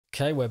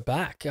Okay, we're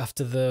back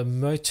after the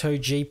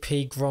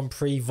MotoGP Grand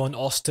Prix von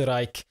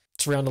Österreich.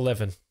 It's round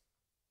 11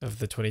 of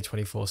the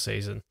 2024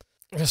 season.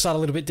 We're going to start a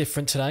little bit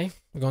different today.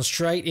 We're going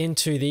straight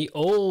into the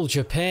All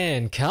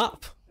Japan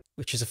Cup,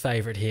 which is a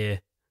favourite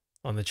here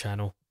on the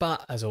channel.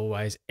 But as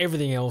always,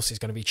 everything else is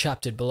going to be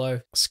chaptered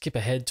below. Skip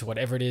ahead to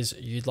whatever it is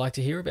you'd like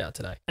to hear about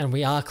today. And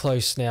we are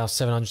close now,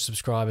 700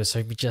 subscribers,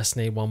 so we just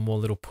need one more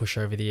little push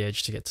over the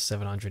edge to get to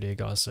 700 here,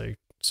 guys, so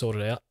sort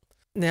it out.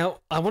 Now,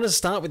 I want to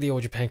start with the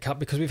All Japan Cup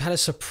because we've had a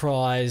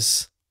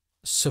surprise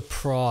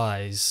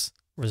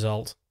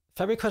result.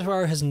 Fabio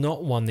Quartararo has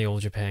not won the All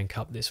Japan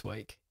Cup this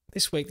week.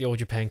 This week, the All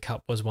Japan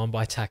Cup was won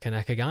by Taka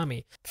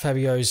Nakagami.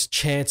 Fabio's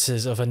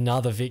chances of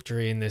another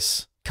victory in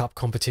this cup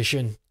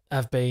competition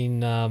have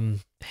been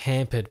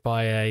hampered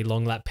by a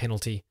long lap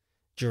penalty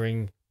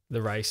during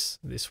the race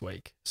this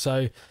week.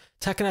 So,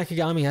 Taka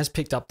Nakagami has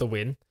picked up the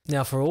win.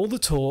 Now, for all the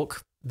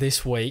talk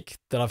this week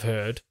that I've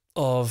heard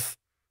of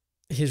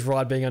his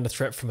ride being under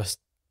threat from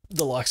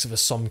the likes of a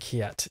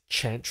Somkiat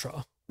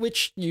Chantra,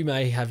 which you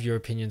may have your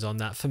opinions on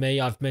that. For me,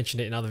 I've mentioned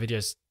it in other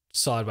videos,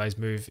 sideways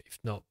move, if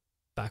not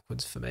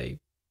backwards for me,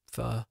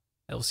 for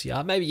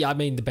LCR. Maybe, I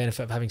mean the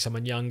benefit of having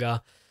someone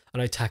younger. I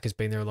know Taka's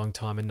been there a long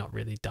time and not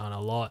really done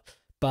a lot.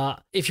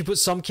 But if you put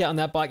Somkiat on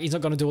that bike, he's not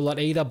going to do a lot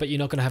either, but you're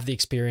not going to have the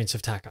experience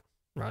of Taka,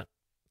 right?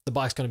 The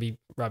bike's going to be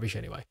rubbish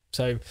anyway.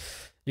 So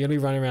you're going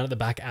to be running around at the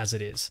back as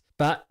it is.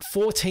 But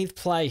 14th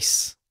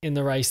place in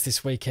the race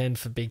this weekend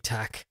for Big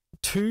Tack.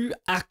 2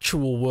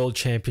 actual World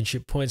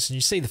Championship points. And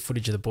you see the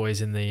footage of the boys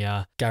in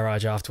the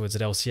garage afterwards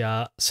at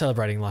LCR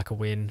celebrating like a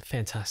win.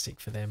 Fantastic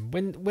for them.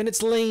 When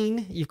it's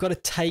lean, you've got to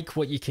take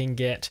what you can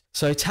get.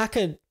 So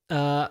Taka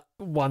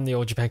won the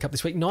All Japan Cup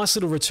this week. Nice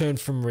little return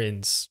from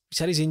Rins. He's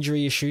had his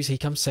injury issues. He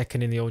comes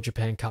second in the All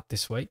Japan Cup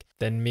this week.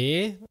 Then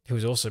Mir,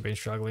 who's also been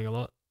struggling a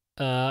lot.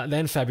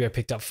 Then Fabio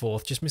picked up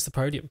 4th. Just missed the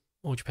podium.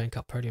 All Japan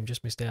Cup podium,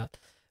 just missed out.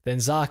 Then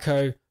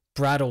Zarco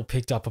Bradl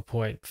picked up a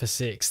point for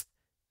 6th.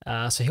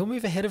 So he'll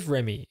move ahead of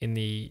Remy in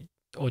the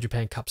All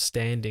Japan Cup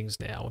standings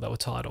now. They were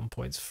tied on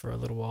points for a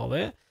little while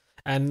there.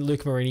 And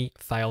Luke Marini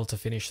failed to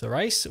finish the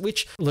race,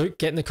 which, Luke,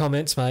 get in the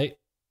comments, mate.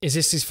 Is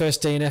this his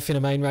first DNF in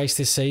a main race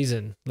this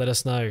season? Let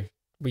us know.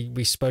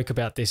 We spoke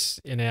about this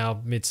in our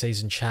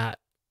mid-season chat.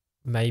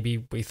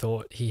 Maybe we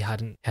thought he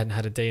hadn't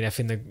had a DNF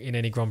in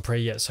any Grand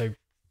Prix yet. So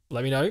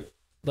let me know.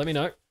 Let me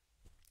know.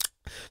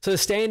 So the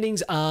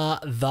standings are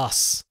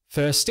thus.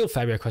 First, still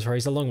Fabio Quartararo.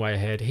 He's a long way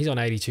ahead. He's on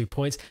 82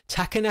 points.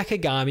 Taka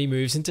Nakagami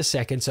moves into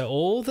second. So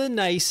all the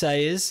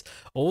naysayers,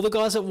 all the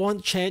guys that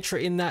want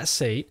Chantra in that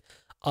seat,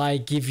 I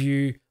give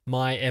you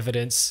my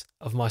evidence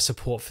of my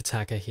support for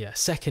Taka here.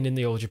 Second in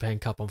the All Japan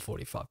Cup on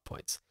 45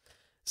 points.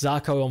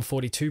 Zarco on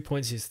 42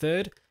 points is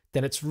third.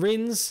 Then it's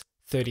Rins,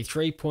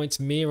 33 points.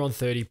 Mir on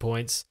 30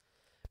 points.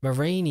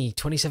 Marini,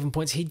 27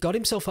 points. He got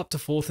himself up to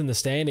 4th in the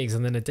standings,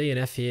 and then a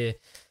DNF here.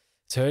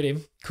 It's hurt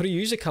him. Could have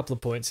used a couple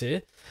of points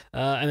here.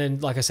 And then,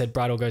 like I said,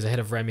 Bradl goes ahead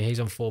of Remy. He's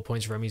on 4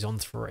 points. Remy's on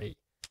 3.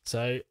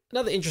 So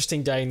another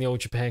interesting day in the All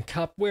Japan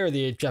Cup. Where are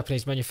the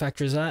Japanese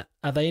manufacturers at?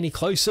 Are they any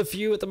closer for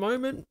you at the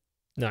moment?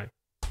 No,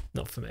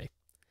 not for me.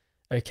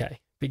 Okay,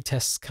 big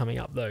tests coming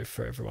up, though,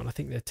 for everyone. I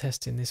think they're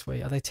testing this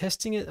week. Are they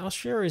testing at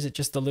Austria, or is it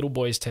just the little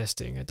boys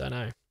testing? I don't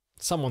know.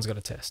 Someone's got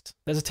a test.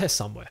 There's a test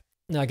somewhere.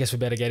 Now, I guess we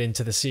better get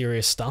into the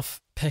serious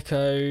stuff.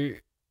 Pecco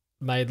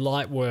made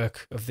light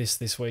work of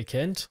this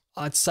weekend.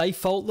 I'd say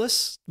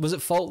faultless. Was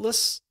it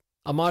faultless?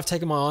 I might have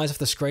taken my eyes off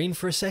the screen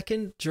for a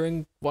second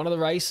during one of the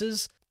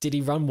races. Did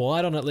he run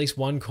wide on at least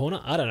one corner?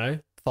 I don't know.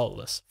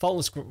 Faultless.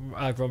 Faultless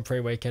Grand Prix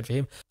weekend for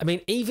him. I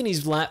mean, even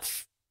his lap,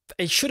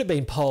 it should have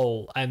been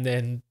pole and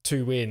then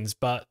 2 wins,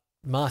 but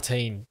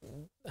Martin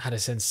had a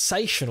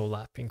sensational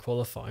lap in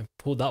qualifying.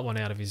 Pulled that one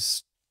out of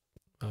his,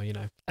 oh, you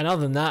know. And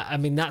other than that, I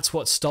mean, that's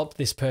what stopped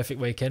this perfect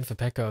weekend for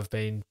Pecco of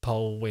being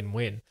pole,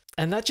 win-win.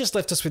 And that just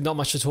left us with not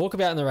much to talk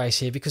about in the race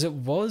here because it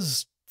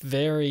was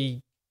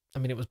very, I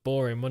mean, it was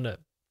boring, wasn't it?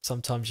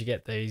 Sometimes you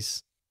get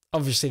these.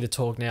 Obviously, the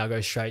talk now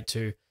goes straight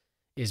to,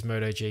 is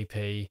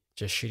MotoGP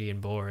just shitty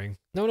and boring?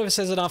 No one ever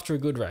says it after a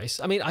good race.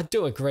 I mean, I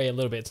do agree a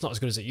little bit. It's not as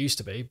good as it used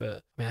to be, but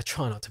I mean, I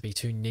try not to be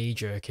too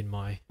knee-jerk in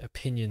my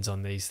opinions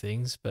on these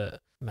things, but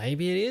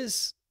maybe it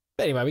is.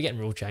 But anyway, we're getting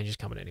rule changes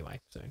coming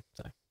anyway soon,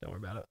 so don't worry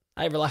about it.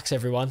 Hey, relax,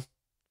 everyone.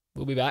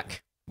 We'll be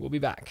back. We'll be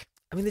back.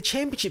 I mean, the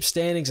championship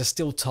standings are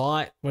still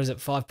tight. What is it,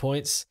 5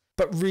 points?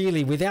 But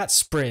really, without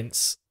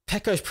sprints,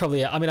 Pecco's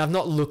probably, I mean, I've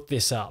not looked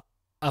this up.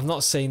 I've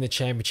not seen the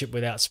championship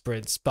without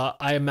sprints, but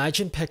I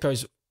imagine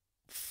Pecco's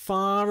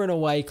far and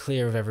away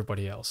clear of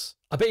everybody else.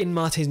 I bet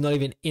Martin's not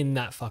even in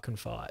that fucking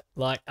fight.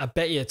 Like, I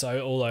bet you it's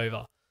all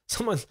over.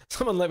 Someone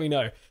let me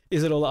know.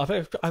 Is it all up?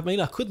 I mean,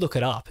 I could look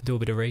it up and do a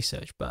bit of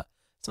research, but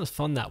it's not as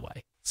fun that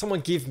way. Someone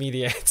give me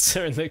the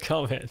answer in the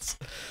comments.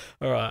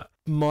 All right.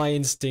 My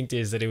instinct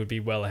is that he would be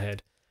well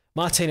ahead.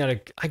 Martin,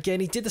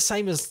 again, he did the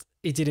same as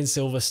he did in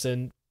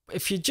Silverstone.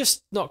 If you're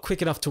just not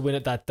quick enough to win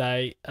it that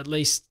day, at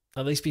least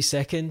be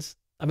second.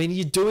 I mean,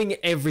 you're doing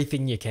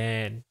everything you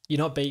can. You're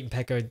not beating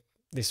Pecco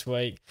this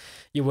week.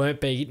 You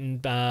weren't beating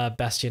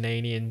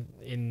Bastianini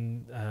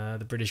in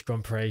the British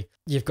Grand Prix.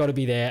 You've got to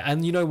be there.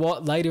 And you know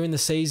what? Later in the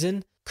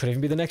season, could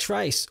even be the next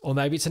race, or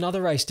maybe it's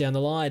another race down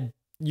the line.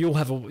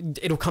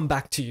 It'll come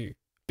back to you.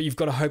 But you've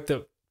got to hope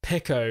that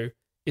Pecco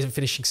isn't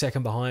finishing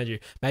second behind you.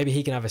 Maybe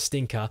he can have a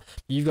stinker.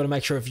 You've got to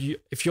make sure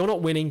if you're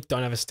not winning,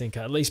 don't have a stinker.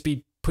 At least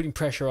be putting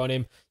pressure on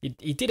him.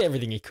 He did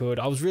everything he could.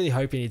 I was really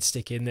hoping he'd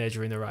stick in there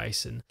during the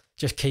race and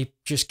just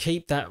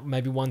keep that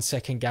maybe 1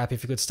 second gap.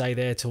 If he could stay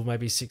there till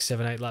maybe 6,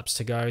 7, 8 laps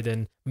to go,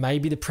 then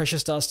maybe the pressure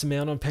starts to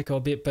mount on Pecco a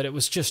bit. But it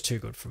was just too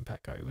good from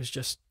Pecco. It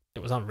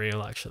was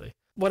unreal, actually.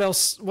 What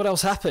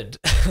else happened?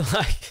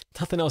 Like,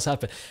 nothing else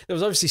happened. There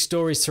was obviously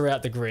stories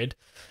throughout the grid.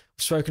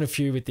 We've spoken a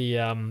few with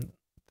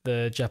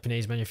the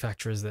Japanese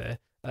manufacturers there.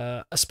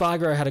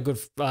 Espargaro had a good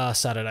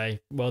Saturday.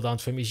 Well done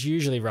to him. He's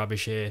usually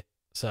rubbish here,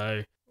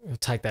 so we'll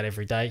take that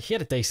every day. He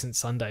had a decent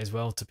Sunday as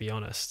well, to be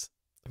honest.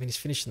 I mean, he's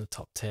finished in the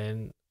top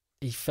 10.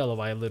 He fell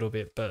away a little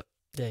bit, but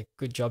yeah,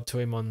 good job to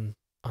him on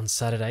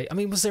Saturday. I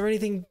mean, was there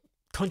anything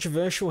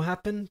controversial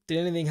happen? Did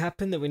anything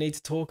happen that we need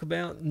to talk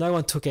about? No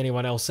one took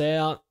anyone else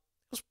out.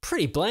 It was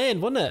pretty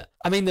bland, wasn't it?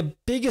 I mean, the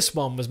biggest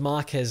one was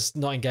Marquez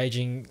not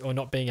engaging or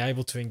not being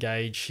able to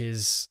engage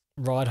his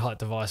ride height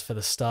device for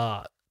the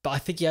start. But I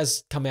think he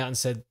has come out and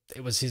said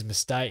it was his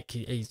mistake.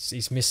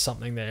 He's missed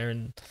something there,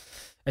 and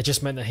it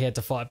just meant that he had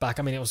to fight back.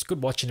 I mean, it was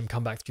good watching him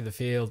come back through the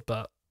field,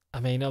 but I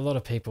mean, a lot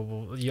of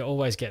people you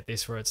always get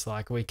this where it's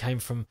like, we came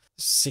from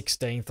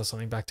 16th or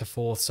something back to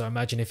 4th. So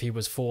imagine if he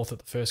was 4th at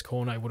the first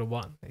corner, he would have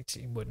won.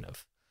 He wouldn't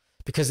have,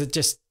 because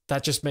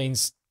that just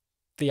means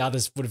the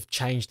others would have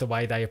changed the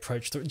way they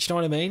approached it. Do you know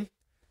what I mean?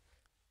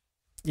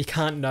 You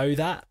can't know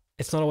that.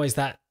 It's not always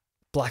that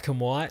black and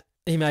white.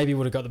 He maybe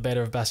would have got the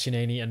better of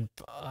Bastianini and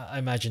I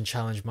imagine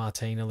challenged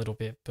Martin a little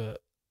bit.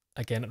 But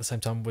again, at the same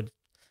time,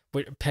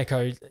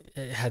 Pecco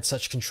had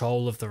such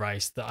control of the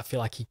race that I feel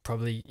like he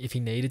probably, if he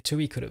needed to,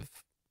 he could have,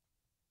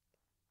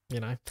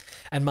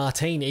 And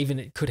Martin,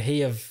 even could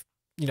he have,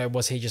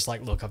 was he just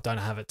like, look, I don't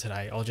have it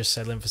today. I'll just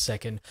settle in for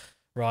second,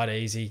 ride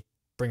easy,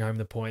 bring home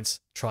the points,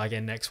 try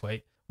again next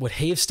week. Would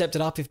he have stepped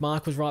it up if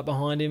Marc was right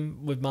behind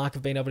him? Would Marc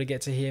have been able to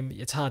get to him?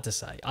 It's hard to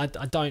say.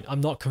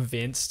 I'm not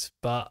convinced,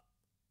 but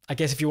I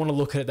guess if you want to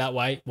look at it that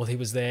way, well, he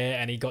was there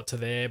and he got to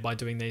there by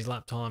doing these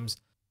lap times.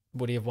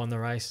 Would he have won the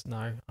race?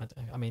 No.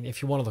 I mean,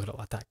 if you want to look at it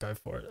like that, go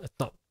for it.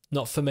 It's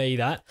not for me,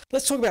 that.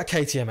 Let's talk about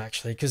KTM,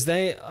 actually, because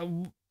they,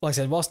 like I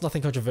said, whilst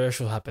nothing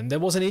controversial happened, there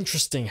was an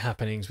interesting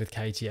happenings with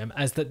KTM,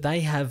 as that they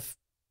have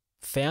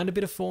found a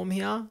bit of form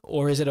here,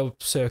 or is it a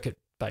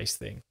circuit-based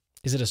thing?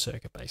 Is it a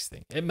circuit-based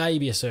thing? It may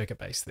be a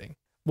circuit-based thing.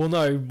 We'll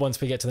know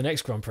once we get to the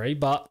next Grand Prix,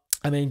 but,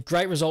 I mean,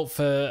 great result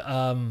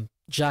for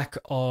Jack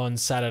on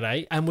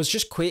Saturday, and was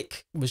just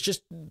quick,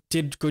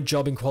 did good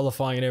job in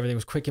qualifying and everything,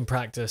 was quick in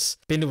practice.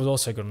 Binder was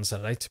also good on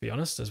Saturday, to be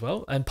honest, as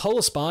well. And Pol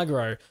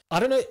Espargaro, I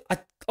don't know,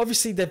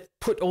 obviously they've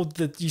put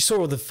you saw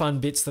all the fun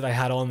bits that they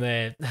had on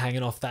there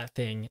hanging off that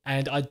thing,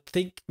 and I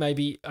think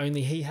maybe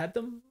only he had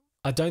them.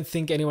 I don't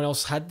think anyone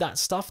else had that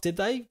stuff, did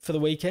they, for the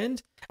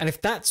weekend? And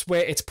if that's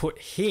where it's put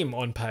him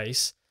on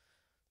pace,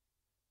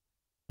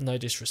 no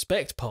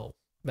disrespect, Pol,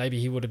 maybe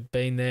he would have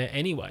been there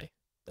anyway.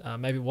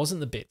 Maybe it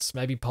wasn't the bits.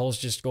 Maybe Pol's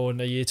just gone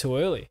a year too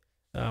early.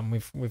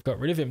 We've got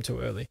rid of him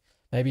too early.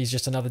 Maybe he's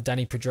just another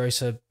Danny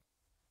Pedrosa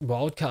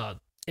wild card.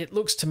 It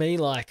looks to me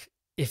like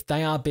if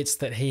they are bits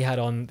that he had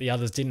on, the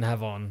others didn't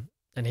have on,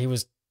 and he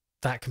was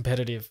that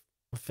competitive,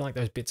 I feel like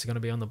those bits are going to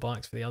be on the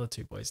bikes for the other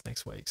two boys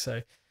next week.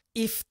 So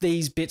if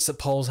these bits that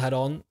Pol's had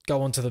on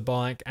go onto the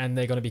bike and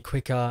they're going to be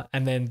quicker,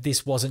 and then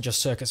this wasn't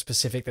just circuit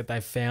specific that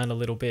they've found a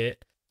little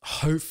bit,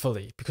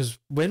 hopefully, because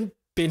when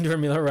Binder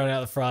and Miller run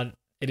out the front,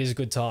 it is a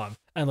good time.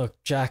 And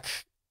look, Jack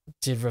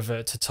did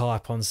revert to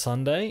type on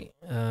Sunday,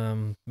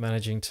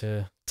 managing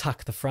to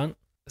tuck the front,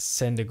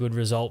 send a good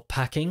result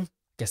packing. I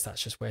guess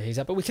that's just where he's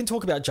at. But we can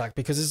talk about Jack,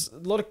 because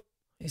there's a lot of,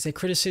 is there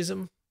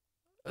criticism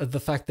of the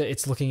fact that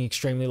it's looking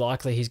extremely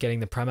likely he's getting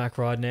the Pramac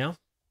ride now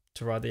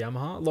to ride the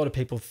Yamaha? A lot of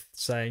people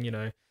saying,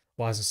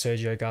 why isn't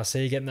Sergio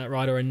Garcia getting that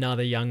ride, or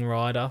another young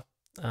rider,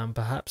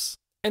 perhaps?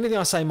 Anything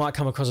I say might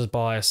come across as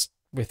biased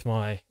with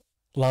my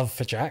love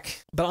for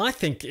Jack, but I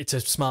think it's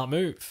a smart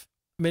move.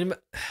 I mean,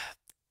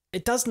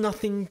 it does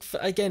nothing.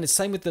 Again, it's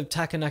same with the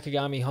Taka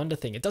Nakagami Honda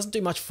thing. It doesn't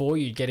do much for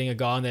you getting a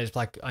guy on there. It's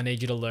like, I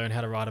need you to learn how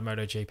to ride a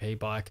MotoGP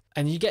bike.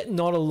 And you get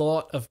not a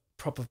lot of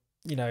proper,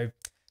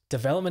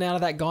 development out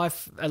of that guy,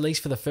 at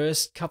least for the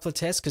first couple of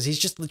tests, because he's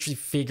just literally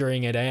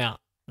figuring it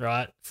out,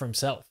 right, for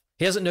himself.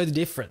 He doesn't know the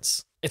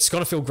difference. It's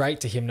going to feel great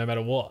to him no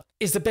matter what.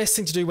 Is the best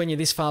thing to do when you're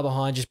this far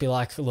behind, just be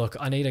like, look,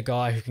 I need a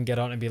guy who can get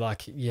on and be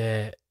like,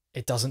 yeah,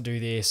 it doesn't do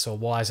this, or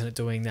why isn't it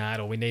doing that,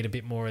 or we need a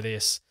bit more of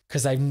this,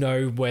 because they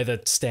know where the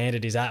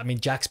standard is at. I mean,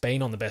 Jack's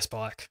been on the best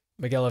bike.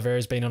 Miguel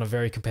Oliveira's been on a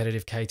very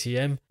competitive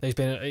KTM.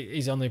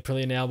 He's on the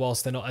Aprilia now,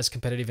 whilst they're not as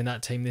competitive in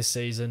that team this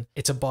season.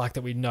 It's a bike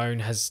that we've known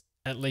has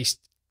at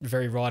least a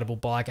very rideable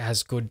bike. It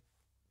has good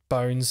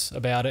bones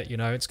about it.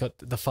 It's got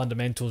the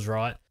fundamentals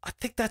right. I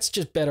think that's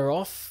just better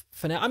off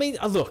for now. I mean,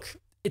 look,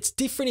 it's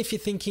different if you're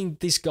thinking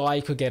this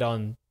guy could get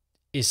on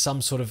is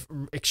some sort of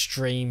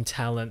extreme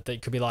talent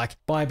that could be like,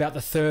 by about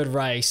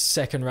the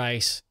second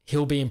race,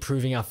 he'll be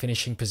improving our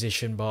finishing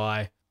position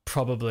by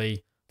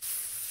probably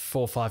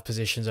 4 or 5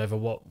 positions over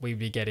what we'd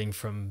be getting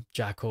from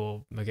Jack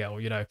or Miguel,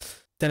 you know,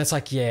 then it's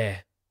like, yeah,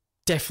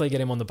 definitely get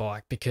him on the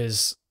bike,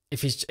 because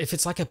if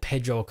it's like a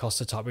Pedro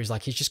Acosta type where he's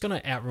like, he's just going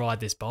to outride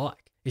this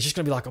bike. He's just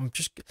going to be like,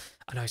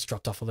 I know it's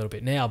dropped off a little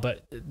bit now,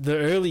 but the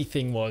early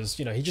thing was,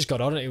 you know, he just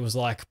got on it. It was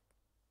like,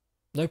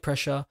 no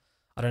pressure.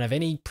 I don't have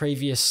any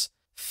previous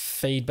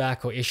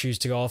feedback or issues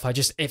to go off.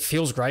 It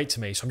feels great to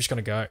me, so I'm just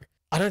going to go.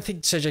 I don't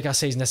think Sergio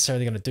Garcia is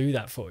necessarily going to do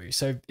that for you.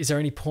 So is there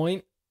any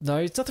point? No,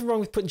 there's nothing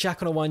wrong with putting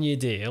Jack on a 1-year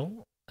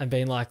deal and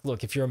being like,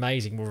 look, if you're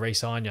amazing, we'll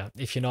re-sign you.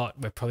 If you're not,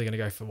 we're probably going to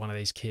go for one of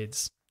these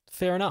kids.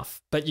 Fair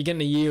enough. But you're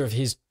getting a year of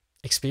his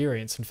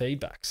experience and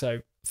feedback.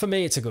 So for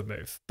me, it's a good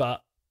move.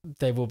 But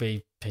there will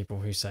be people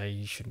who say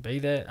you shouldn't be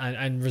there.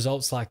 And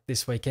results like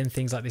this weekend,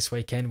 things like this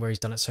weekend where he's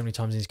done it so many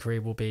times in his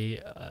career will be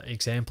an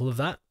example of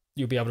that.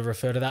 You'll be able to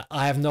refer to that.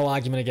 I have no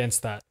argument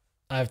against that.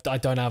 I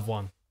don't have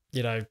one.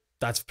 You know,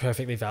 that's a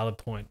perfectly valid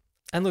point.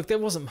 And look, there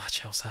wasn't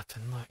much else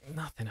happened. Like,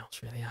 nothing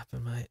else really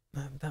happened, mate.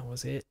 That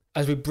was it.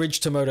 As we bridge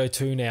to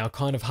Moto2 now,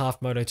 kind of half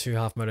Moto2,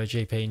 half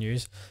MotoGP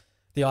news,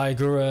 the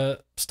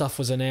Ogura stuff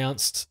was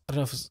announced. I don't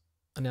know if it was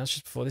announced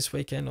just before this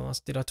weekend or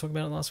last. Did I talk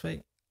about it last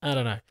week? I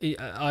don't know.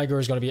 Ogura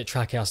is going to be at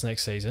Trackhouse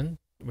next season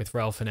with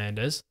Raul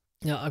Fernandez.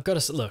 Now, I've got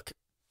to look.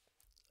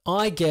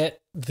 I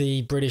get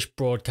the British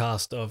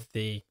broadcast of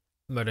the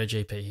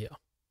MotoGP here.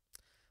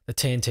 The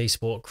TNT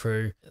Sport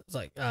crew. It's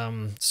like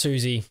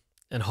Susie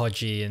and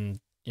Hodgie, and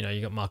you know,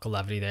 you got Michael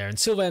Laverty there, and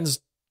Sylvan's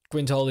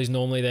Guintoli's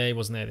normally there. He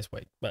wasn't there this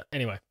week. But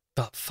anyway.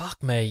 But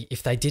fuck me,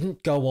 if they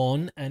didn't go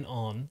on and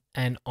on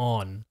and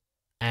on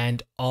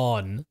and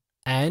on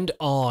and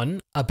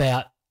on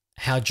about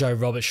how Joe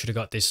Roberts should have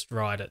got this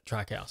ride at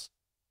Trackhouse.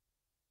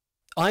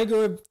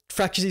 Ogura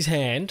fractures his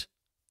hand.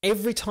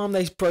 Every time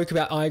they spoke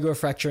about Ogura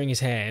fracturing his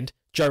hand,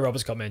 Joe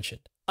Roberts got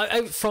mentioned.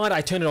 Friday,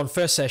 I turned it on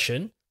first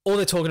session. All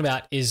they're talking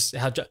about is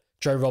how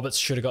Joe Roberts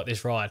should have got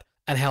this ride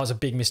and how it's a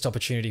big missed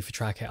opportunity for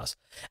Trackhouse.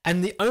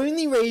 And the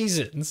only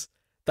reasons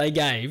they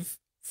gave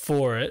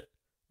for it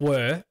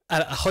were,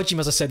 Hodgie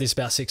must have said this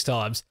about 6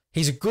 times,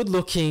 he's a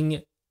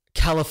good-looking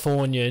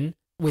Californian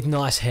with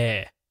nice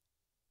hair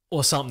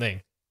or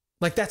something.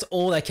 Like, that's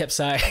all they kept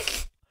saying.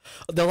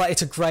 They're like,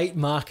 it's a great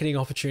marketing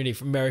opportunity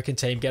for American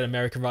team, get an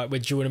American rider,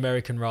 we're due an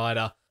American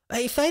rider.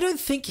 If they don't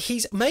think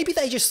maybe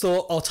they just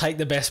thought, I'll take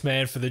the best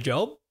man for the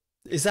job.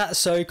 Is that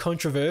so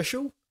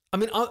controversial? I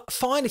mean,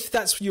 fine if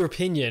that's your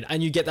opinion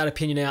and you get that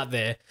opinion out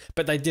there,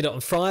 but they did it on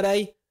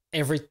Friday,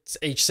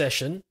 each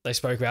session, they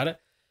spoke about it.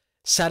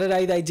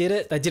 Saturday, they did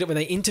it. They did it when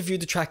they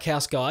interviewed the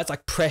Trackhouse guys,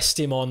 like pressed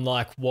him on,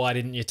 like, why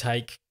didn't you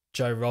take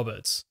Joe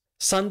Roberts?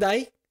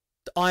 Sunday,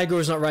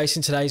 Ogura's not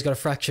racing today. He's got a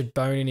fractured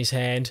bone in his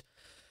hand.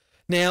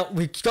 Now,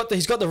 he's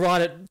got the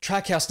ride at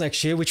Trackhouse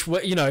next year, which,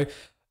 you know,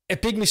 a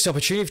big missed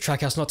opportunity for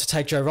Trackhouse not to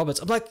take Joe Roberts.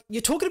 I'm like,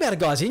 you're talking about a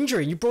guy's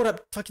injury. You brought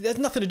up, fucking, that has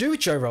nothing to do with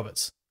Joe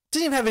Roberts. It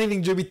didn't even have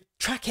anything to do with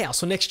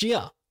Trackhouse or next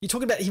year. You're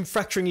talking about him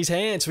fracturing his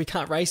hand so he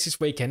can't race this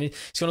weekend.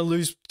 He's going to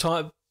lose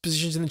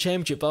positions in the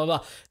championship, blah, blah,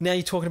 blah. Now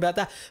you're talking about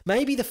that.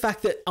 Maybe the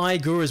fact that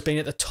Ogura has been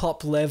at the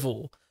top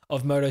level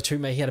of Moto2,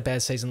 maybe he had a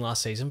bad season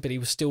last season, but he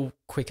was still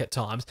quick at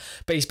times.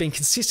 But he's been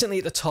consistently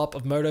at the top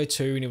of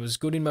Moto2 and he was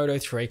good in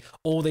Moto3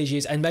 all these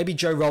years. And maybe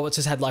Joe Roberts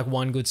has had like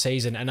one good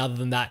season. And other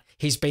than that,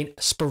 he's been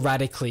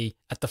sporadically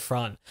at the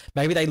front.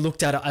 Maybe they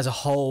looked at it as a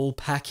whole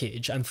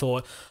package and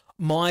thought,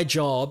 my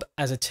job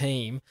as a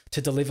team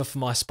to deliver for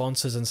my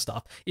sponsors and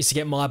stuff is to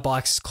get my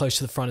bikes as close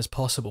to the front as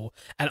possible.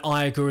 And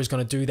Ogura is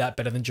going to do that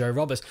better than Joe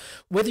Roberts.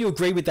 Whether you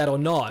agree with that or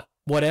not,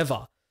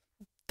 whatever.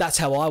 That's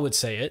how I would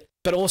see it.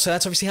 But also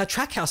that's obviously how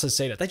Trackhouse has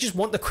seen it. They just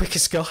want the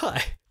quickest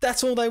guy.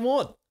 That's all they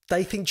want.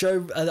 They think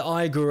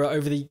Ogura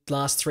over the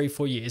last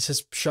 3-4 years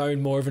has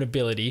shown more of an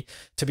ability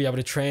to be able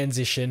to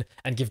transition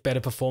and give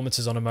better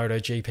performances on a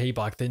MotoGP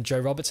bike than Joe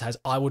Roberts has.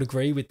 I would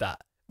agree with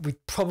that. We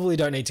probably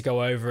don't need to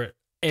go over it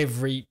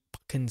every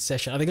fucking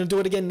session. Are they going to do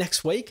it again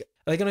next week?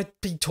 Are they going to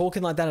be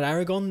talking like that at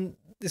Aragon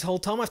this whole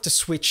time? I have to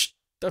switch,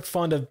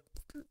 find a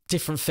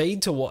different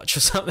feed to watch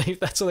or something if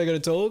that's all they're going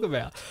to talk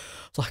about.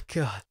 It's like,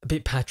 God, a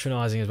bit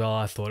patronising as well,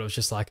 I thought. It was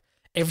just like,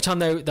 every time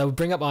they would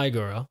bring up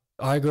Ogura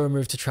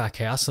moved to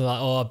Trackhouse, and they're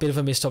like, oh, a bit of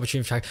a missed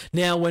opportunity for Track.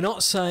 Now, we're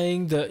not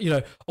saying that, you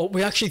know, oh,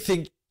 we actually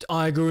think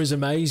Ogura is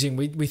amazing.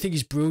 We think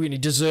he's brilliant. He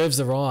deserves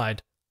the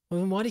ride. Well,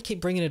 then why do you keep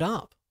bringing it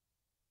up?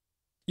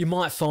 You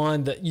might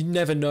find that you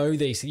never know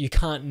these things. You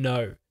can't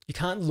know. You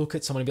can't look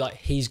at someone and be like,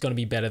 he's going to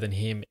be better than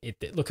him.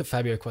 Look at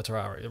Fabio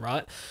Quartararo,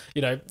 right?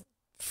 You know,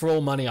 for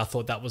all money, I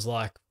thought that was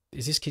like,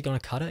 is this kid going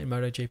to cut it in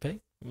MotoGP?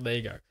 Well, there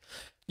you go.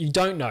 You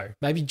don't know.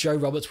 Maybe Joe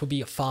Roberts would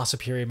be a far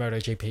superior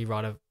MotoGP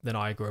rider than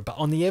Ogura. But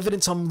on the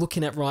evidence I'm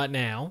looking at right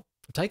now,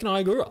 I'm taking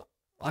Ogura.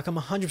 Like, I'm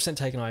 100%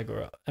 taking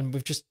Ogura. And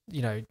we've just,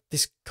 you know,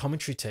 this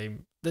commentary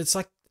team, it's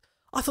like,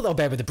 I thought they were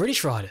bad with the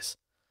British riders.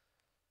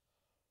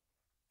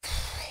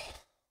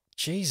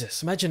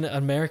 Jesus, imagine an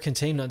American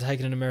team not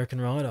taking an American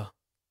rider.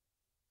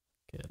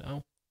 You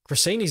know,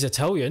 Grassini's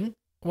Italian.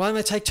 Why don't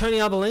they take Tony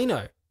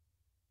Arbolino?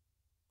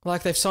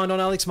 Like they've signed on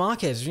Alex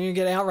Marquez. You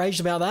get outraged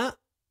about that?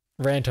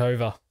 Rant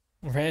over.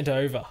 Rant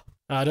over.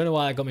 I don't know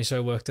why that got me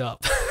so worked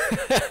up.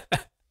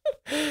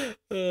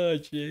 Oh,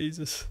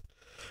 Jesus.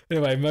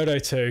 Anyway,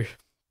 Moto2.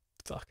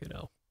 Fucking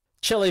hell.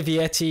 Cello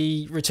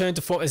Vietti, return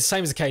to form. It's the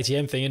same as the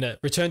KTM thing, isn't it?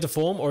 Return to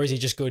form, or is he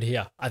just good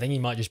here? I think he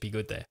might just be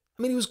good there.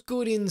 I mean, he was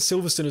good in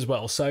Silverstone as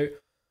well, so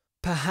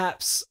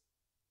perhaps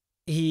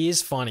he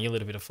is finding a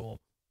little bit of form.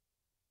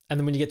 And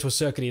then when you get to a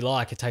circuit he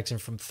like, it takes him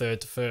from third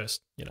to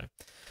first, you know.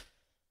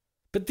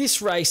 But this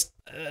race,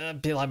 a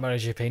bit like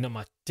MotoGP, not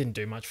much, didn't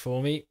do much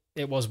for me.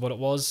 It was what it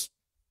was.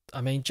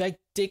 I mean, Jake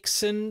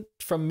Dixon,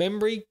 from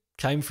memory,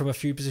 came from a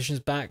few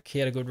positions back. He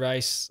had a good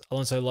race.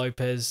 Alonso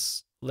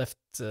Lopez left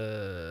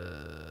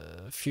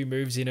a few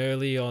moves in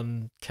early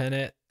on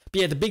Canet.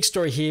 But yeah, the big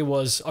story here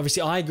was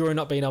obviously Ogura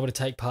not being able to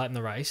take part in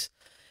the race.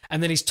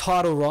 And then his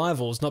title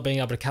rivals not being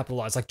able to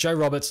capitalise. Like Joe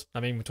Roberts.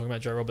 I mean, we're talking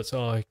about Joe Roberts.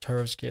 Oh, Joe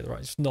Roberts get the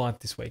race. It's ninth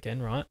this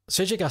weekend, right?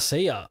 Sergio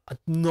Garcia, I'm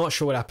not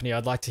sure what happened here.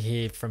 I'd like to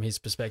hear from his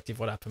perspective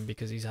what happened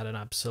because he's had an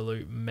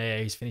absolute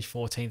mare. He's finished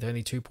 14th,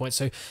 only 2 points.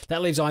 So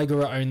that leaves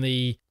Ogura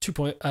only 2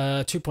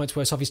 points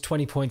worse off. He's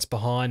 20 points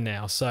behind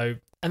now. So,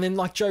 and then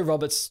like Joe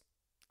Roberts,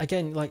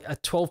 again,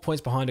 like 12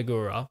 points behind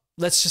Ogura.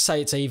 Let's just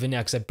say it's even now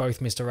because they both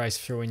missed a race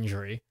through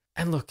injury.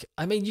 And look,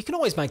 I mean, you can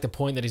always make the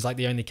point that he's like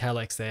the only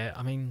Kalex there.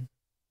 I mean,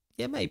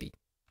 yeah, maybe.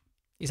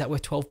 Is that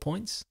worth 12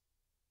 points?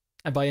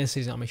 And by the end of the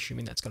season, I'm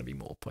assuming that's going to be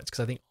more points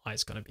because I think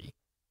I's going to be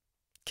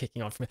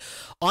kicking on from it.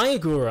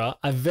 Ogura,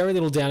 I have very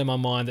little doubt in my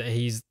mind that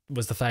he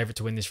was the favourite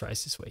to win this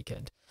race this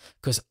weekend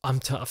because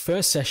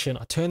first session,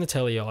 I turned the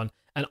telly on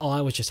and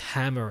I was just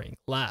hammering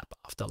lap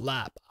after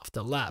lap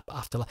after lap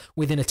after lap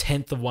within a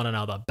tenth of one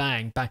another.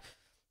 Bang, bang.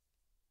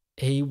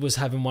 He was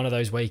having one of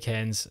those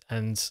weekends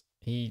and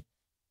he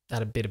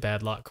had a bit of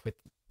bad luck with,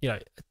 you know,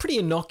 pretty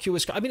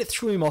innocuous. I mean, it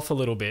threw him off a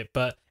little bit,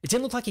 but it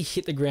didn't look like he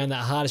hit the ground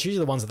that hard. It's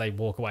usually the ones that they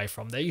walk away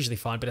from. They're usually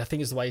fine, but I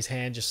think it's the way his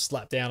hand just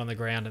slapped down on the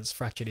ground and it's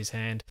fractured his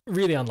hand.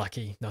 Really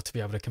unlucky not to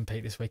be able to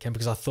compete this weekend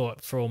because I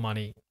thought for all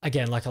money,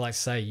 again, like I like to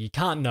say, you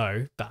can't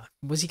know, but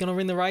was he going to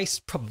win the race?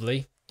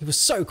 Probably. He was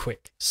so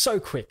quick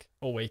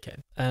all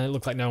weekend. And it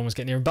looked like no one was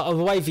getting near him. But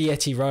the way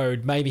Vietti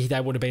rode, maybe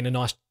that would have been a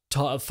nice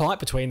fight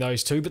between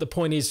those two. But the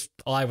point is,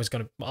 I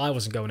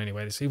wasn't going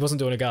anywhere. He wasn't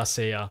doing a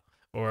Garcia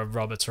or a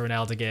Roberts or an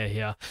Aldeguer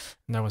here.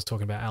 No one's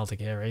talking about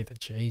Aldeguer either.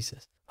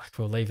 Jesus. Like,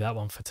 we'll leave that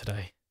one for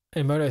today.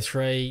 In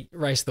Moto3,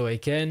 race of the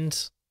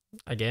weekend.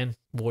 Again,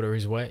 water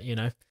is wet, you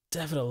know.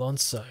 David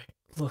Alonso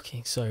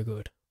looking so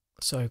good.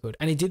 So good.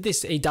 And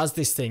he does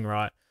this thing,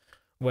 right,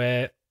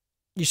 where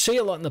you see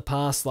a lot in the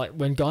past, like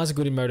when guys are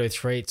good in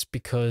Moto3, it's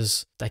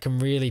because they can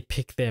really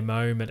pick their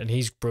moment, and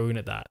he's brilliant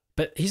at that.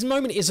 But his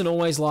moment isn't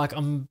always like,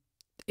 I'm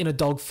in a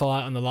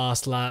dogfight on the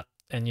last lap,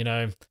 and, you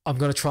know, I'll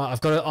get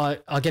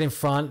in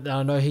front.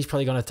 I know he's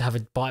probably going to have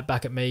a bite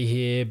back at me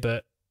here,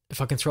 but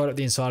if I can throw it at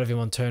the inside of him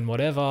on turn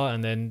whatever,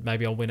 and then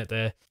maybe I'll win it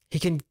there.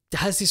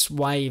 Has this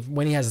wave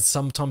when he has,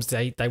 sometimes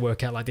they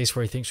work out like this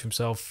where he thinks to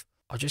himself,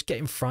 I'll just get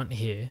in front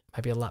here,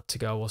 maybe a lap to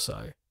go or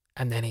so.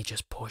 And then he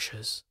just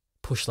pushes.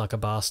 Push like a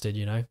bastard,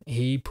 you know?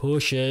 He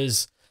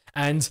pushes.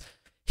 And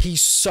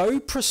he's so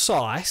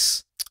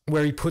precise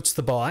where he puts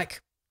the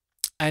bike,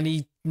 and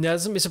he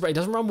doesn't miss a break. He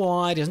doesn't run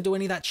wide. He doesn't do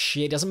any of that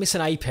shit. He doesn't miss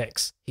an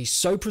apex. He's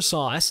so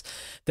precise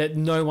that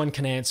no one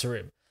can answer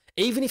him.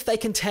 Even if they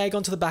can tag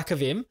onto the back of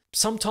him,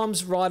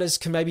 sometimes riders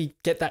can maybe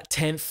get that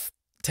 10th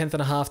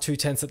and a half, 2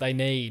 tenths that they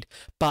need.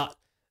 But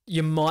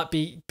you might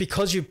be,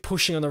 because you're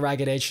pushing on the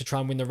ragged edge to try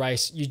and win the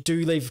race, you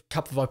do leave a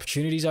couple of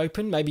opportunities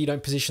open. Maybe you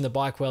don't position the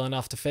bike well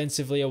enough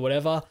defensively or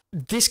whatever.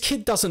 This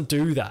kid doesn't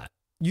do that.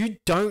 You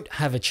don't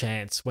have a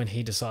chance when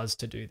he decides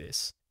to do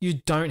this.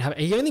 He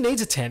only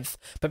needs a 10th,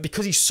 but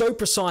because he's so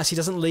precise, he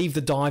doesn't leave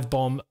the dive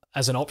bomb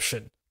as an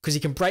option because he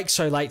can brake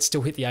so late,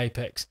 still hit the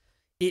apex.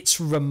 It's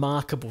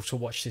remarkable to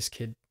watch this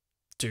kid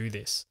do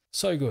this.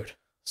 So good.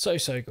 So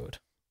good.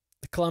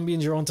 The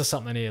Colombians are onto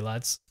something here,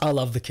 lads. I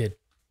love the kid.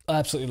 I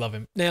absolutely love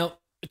him. Now,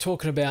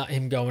 talking about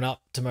him going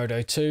up to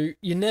Moto2,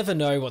 you never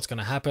know what's going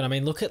to happen. I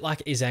mean, look at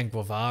like Izan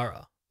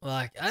Guevara.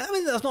 Like, I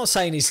mean, I'm not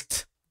saying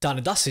he's done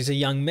and dusted. He's a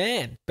young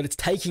man, but it's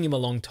taking him a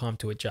long time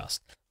to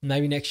adjust.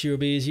 Maybe next year will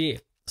be his year.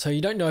 So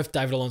you don't know if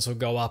David Alonso will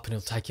go up and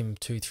it'll take him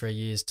 2-3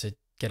 years to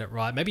get it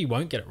right. Maybe he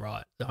won't get it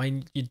right. I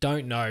mean, you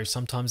don't know.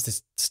 Sometimes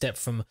this step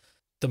from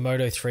the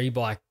Moto3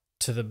 bike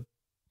to the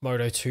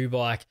Moto2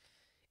 bike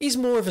is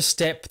more of a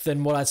step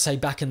than what I'd say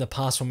back in the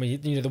past when the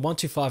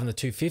 125 and the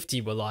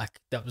 250 were like,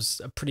 that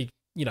was a pretty,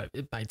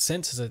 it made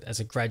sense as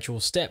a gradual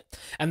step.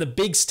 And the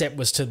big step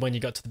was to when you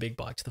got to the big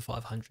bike, to the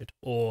 500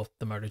 or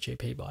the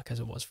MotoGP bike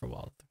as it was for a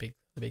while, the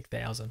big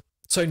 1000.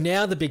 So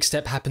now the big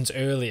step happens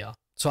earlier.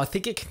 So I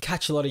think it can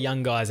catch a lot of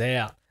young guys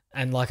out.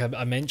 And like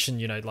I mentioned,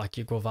 like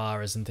your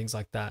Guevaras and things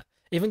like that.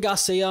 Even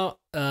Garcia,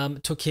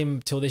 took him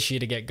till this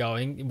year to get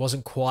going. It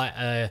wasn't quite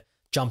a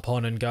jump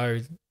on and go,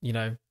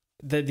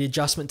 the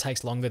adjustment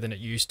takes longer than it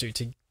used to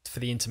for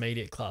the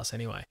intermediate class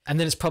anyway. And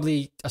then it's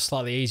probably a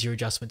slightly easier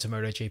adjustment to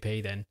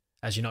MotoGP then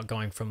as you're not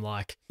going from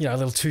like, you know, a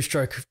little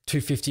 2-stroke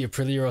 250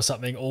 Aprilia or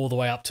something all the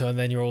way up to, and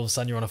then you're all of a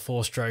sudden you're on a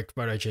 4-stroke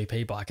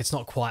MotoGP bike. It's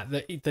not quite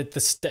the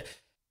step.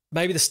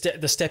 Maybe the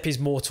step is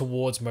more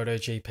towards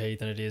MotoGP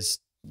than it is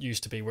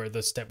used to be, where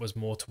the step was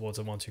more towards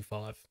a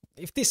 125.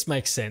 If this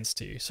makes sense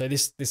to you. So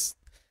this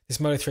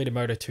Moto3 to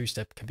Moto2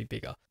 step can be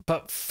bigger.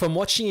 But from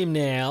watching him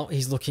now,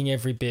 he's looking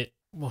every bit,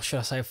 what should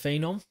I say, a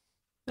phenom?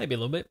 Maybe a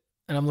little bit.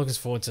 And I'm looking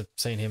forward to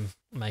seeing him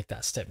make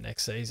that step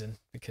next season,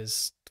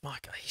 because, my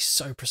God, he's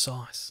so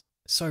precise.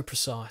 So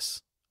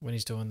precise when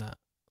he's doing that.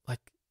 Like,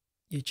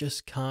 you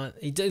just can't,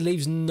 he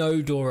leaves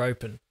no door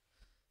open.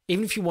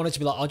 Even if you wanted to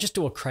be like, I'll just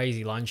do a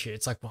crazy lunge here,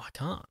 it's like, well, I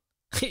can't.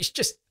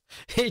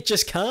 It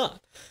just can't.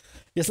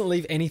 He doesn't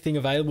leave anything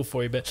available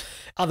for you. But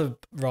other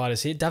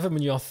riders here, David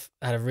Munoz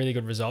had a really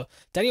good result.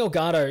 Daniel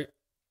Gardo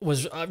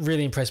was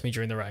really impressed me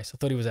during the race. I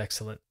thought he was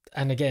excellent.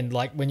 And again,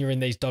 like when you're in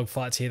these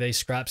dogfights here, these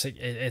scraps,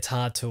 it's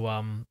hard to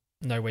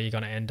know where you're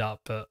going to end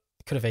up. But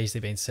could have easily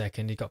been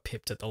second. He got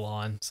pipped at the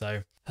line,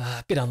 so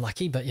a bit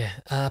unlucky. But yeah,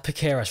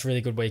 Piqueras,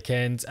 really good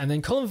weekend. And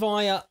then Colin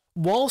Vaya,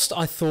 whilst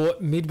I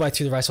thought midway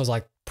through the race I was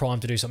like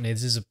primed to do something here,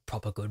 this is a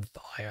proper good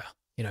Vaya.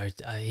 You know,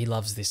 he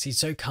loves this. He's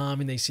so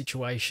calm in these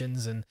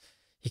situations, and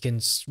he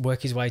can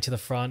work his way to the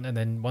front, and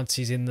then once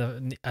he's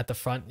at the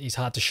front, he's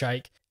hard to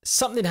shake.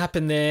 Something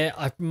happened there.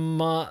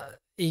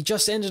 He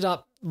just ended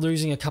up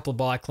losing a couple of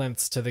bike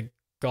lengths to the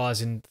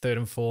guys in third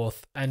and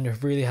fourth,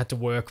 and really had to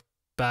work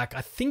back.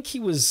 I think he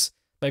was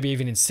maybe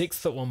even in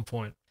sixth at one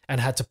point, and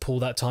had to pull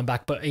that time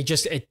back. But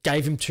it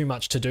gave him too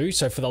much to do.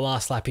 So for the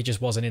last lap, he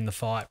just wasn't in the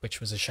fight, which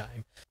was a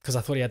shame, because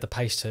I thought he had the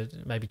pace to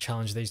maybe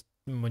challenge these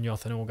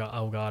Munoz and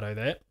Olgado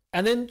there.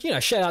 And then, you know,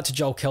 shout out to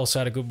Joel Kelso,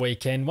 had a good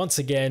weekend. Once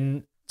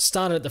again,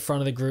 started at the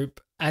front of the group.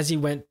 As he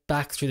went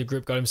back through the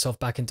group, got himself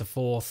back into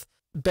fourth.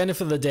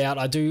 Benefit of the doubt,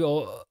 I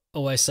do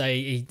always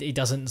say he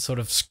doesn't sort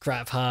of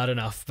scrap hard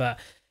enough, but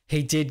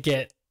he did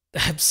get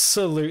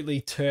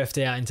absolutely turfed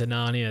out into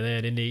Narnia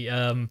there, didn't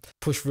he?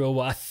 Pushed real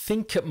well. I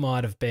think it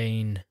might have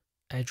been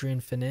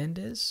Adrian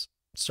Fernandez.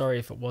 Sorry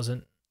if it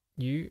wasn't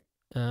you.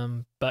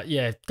 But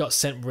yeah, got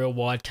sent real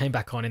wide, came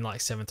back on in like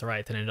 7th or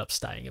 8th and ended up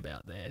staying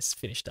about there.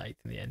 Finished 8th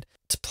in the end.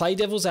 To play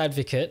devil's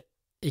advocate,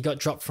 he got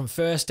dropped from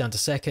 1st down to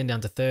 2nd,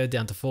 down to 3rd,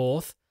 down to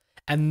 4th.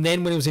 And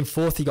then when he was in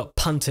 4th, he got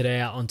punted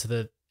out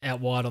out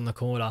wide on the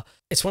corner.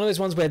 It's one of those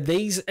ones where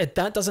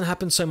that doesn't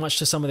happen so much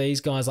to some of these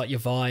guys like your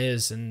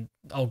Vayas and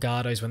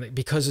Olgados,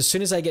 because as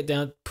soon as they get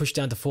pushed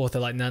down to 4th,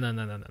 they're like, no.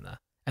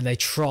 And they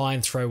try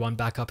and throw one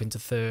back up into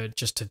 3rd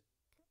just to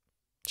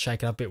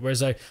shake it up a bit.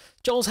 Whereas though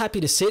Joel's happy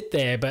to sit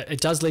there, but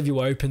it does leave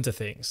you open to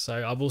things. So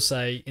I will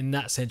say in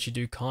that sense, you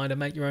do kind of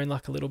make your own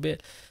luck a little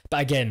bit.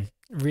 But again,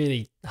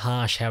 really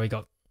harsh how he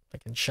got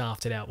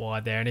shafted out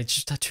wide there, and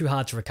it's just too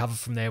hard to recover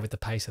from there with the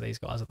pace of these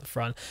guys at the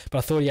front. But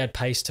I thought he had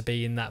pace to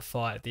be in that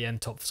fight at the end,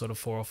 top sort of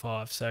 4 or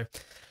 5, so a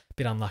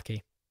bit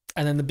unlucky.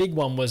 And then the big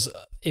one was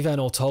Ivan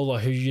Ortola,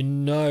 who you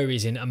know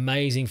is in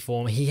amazing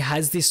form. He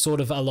has this sort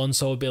of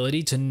Alonso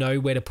ability to know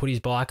where to put his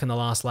bike in the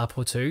last lap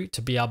or two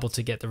to be able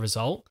to get the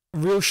result.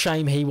 Real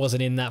shame he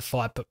wasn't in that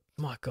fight, but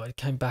my God, he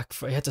came back.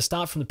 He had to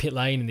start from the pit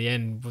lane in the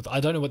end.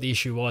 I don't know what the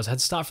issue was. Had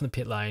to start from the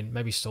pit lane,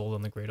 maybe stalled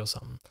on the grid or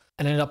something,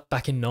 and ended up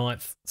back in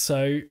 9th.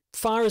 So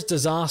far as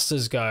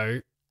disasters go,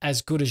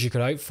 as good as you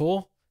could hope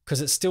for, because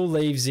it still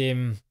leaves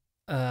him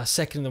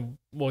second in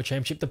the World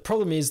Championship. The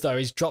problem is, though,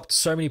 he's dropped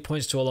so many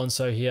points to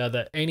Alonso here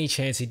that any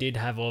chance he did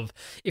have of,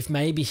 if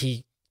maybe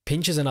he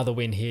pinches another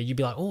win here, you'd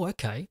be like, oh,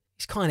 okay,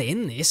 he's kind of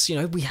in this. You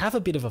know, we have a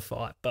bit of a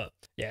fight. But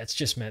yeah, it's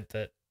just meant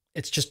that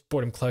it's just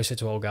brought him closer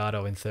to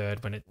Olgado in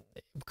 3rd, when it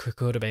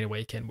could have been a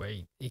weekend where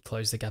he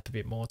closed the gap a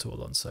bit more to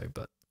Alonso.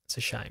 But it's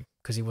a shame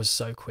because he was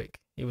so quick.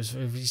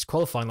 His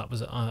qualifying lap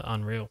was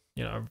unreal.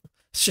 You know,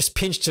 it's just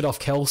pinched it off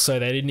Kelso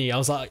there, didn't he? I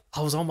was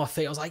on my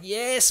feet. I was like,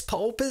 yes,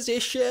 pole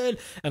position.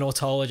 And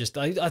Ortola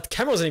the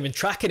camera wasn't even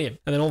tracking him.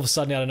 And then all of a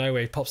sudden, out of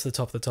nowhere, he pops to the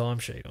top of the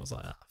timesheet. I was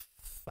like,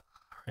 far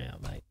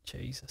out, mate.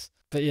 Jesus.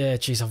 But yeah,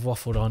 geez, I've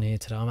waffled on here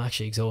today. I'm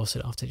actually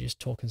exhausted after just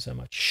talking so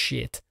much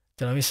shit.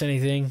 Did I miss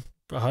anything?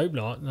 I hope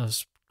not. I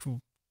was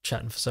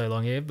chatting for so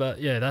long here. But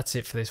yeah, that's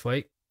it for this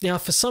week. Now,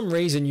 for some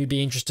reason, you'd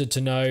be interested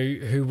to know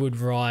who would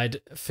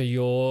ride for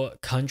your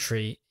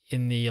country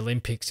in the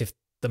Olympics, if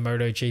the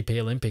MotoGP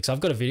Olympics. I've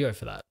got a video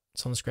for that.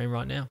 It's on the screen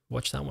right now.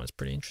 Watch that one. It's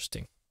pretty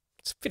interesting.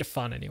 It's a bit of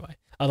fun anyway.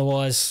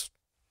 Otherwise,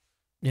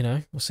 you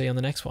know, we'll see you on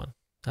the next one.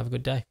 Have a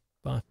good day.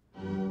 Bye.